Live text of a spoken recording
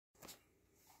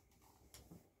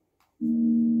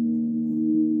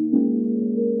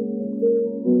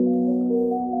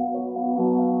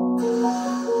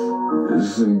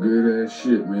some good ass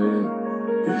shit, man.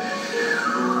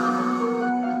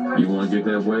 You wanna get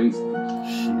that weight?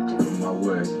 Shit. On my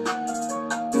way.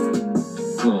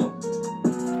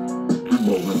 Keep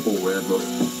moving forever.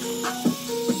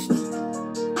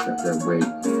 Got that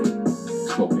weight.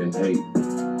 Smoking hate.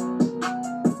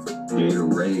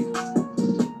 Gatorade.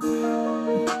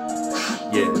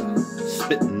 Yeah,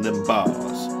 spitting them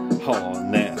bars,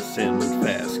 hauling ass in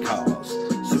fast cars,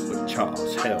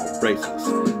 supercharged hell races,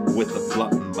 with a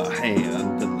blunt in my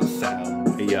hand and the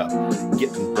sound way up,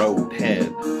 getting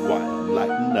roadhead while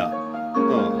lighting up.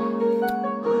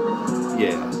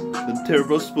 Yeah, the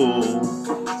turbo spool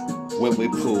when we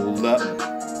pull up,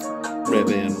 rev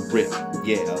and rip.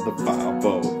 Yeah, the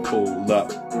 5-0 pull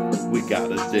up, we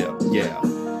got a dip. Yeah,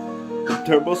 the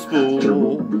turbo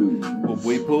spool when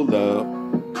we pull up,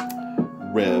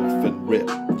 rev and rip.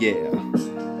 Yeah,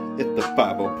 if the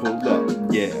 5-0 pull up,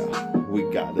 yeah, we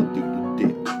gotta do the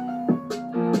dip.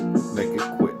 Make it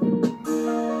quick,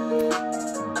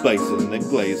 blazing and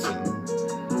glazing,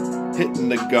 hitting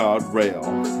the guardrail.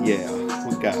 Yeah,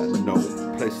 we got no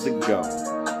place to go,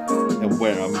 and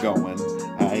where I'm going,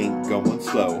 I ain't going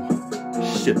slow.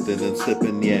 Shifting and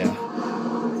slipping, yeah,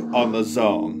 on the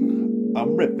zone,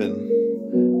 I'm ripping.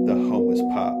 The homies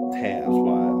pop tabs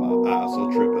while my eyes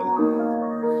are tripping.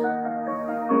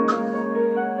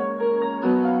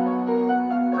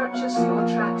 Purchase your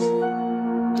tracks.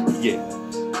 Yeah,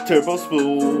 turbo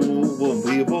spool when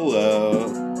we pull up.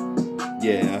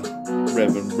 Yeah,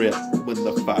 rev and rip when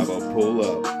the 5-0 pull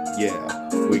up. Yeah,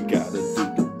 we gotta do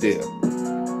the dip.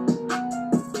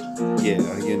 Yeah,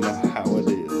 you know how it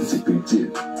is.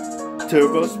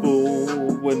 Turbo spool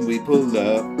when we pull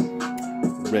up.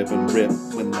 Rev and rip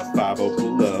when the 5-0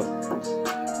 pull up.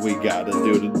 We gotta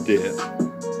do the dip.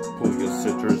 Pull your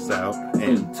citrus out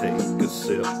and take a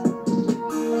sip.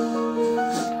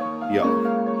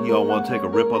 Y'all wanna take a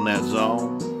rip on that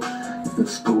zone? The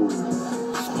spool.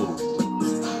 Spool.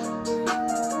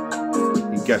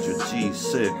 You got your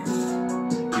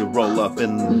G6. You roll up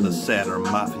in the Saturn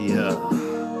Mafia.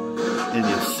 In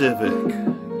your Civic.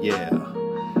 Yeah.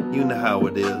 You know how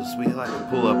it is. We like to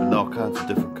pull up in all kinds of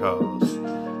different cars.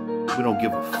 We don't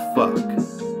give a fuck.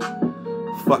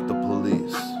 Fuck the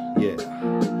police. Yeah.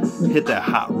 Hit that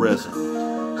hot resin.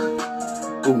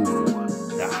 Ooh,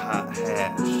 that hot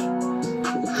hash.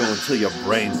 Go until your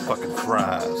brain fucking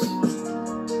fries.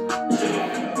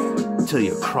 Till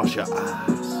you cross your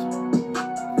eyes.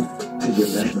 Till your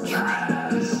left eye.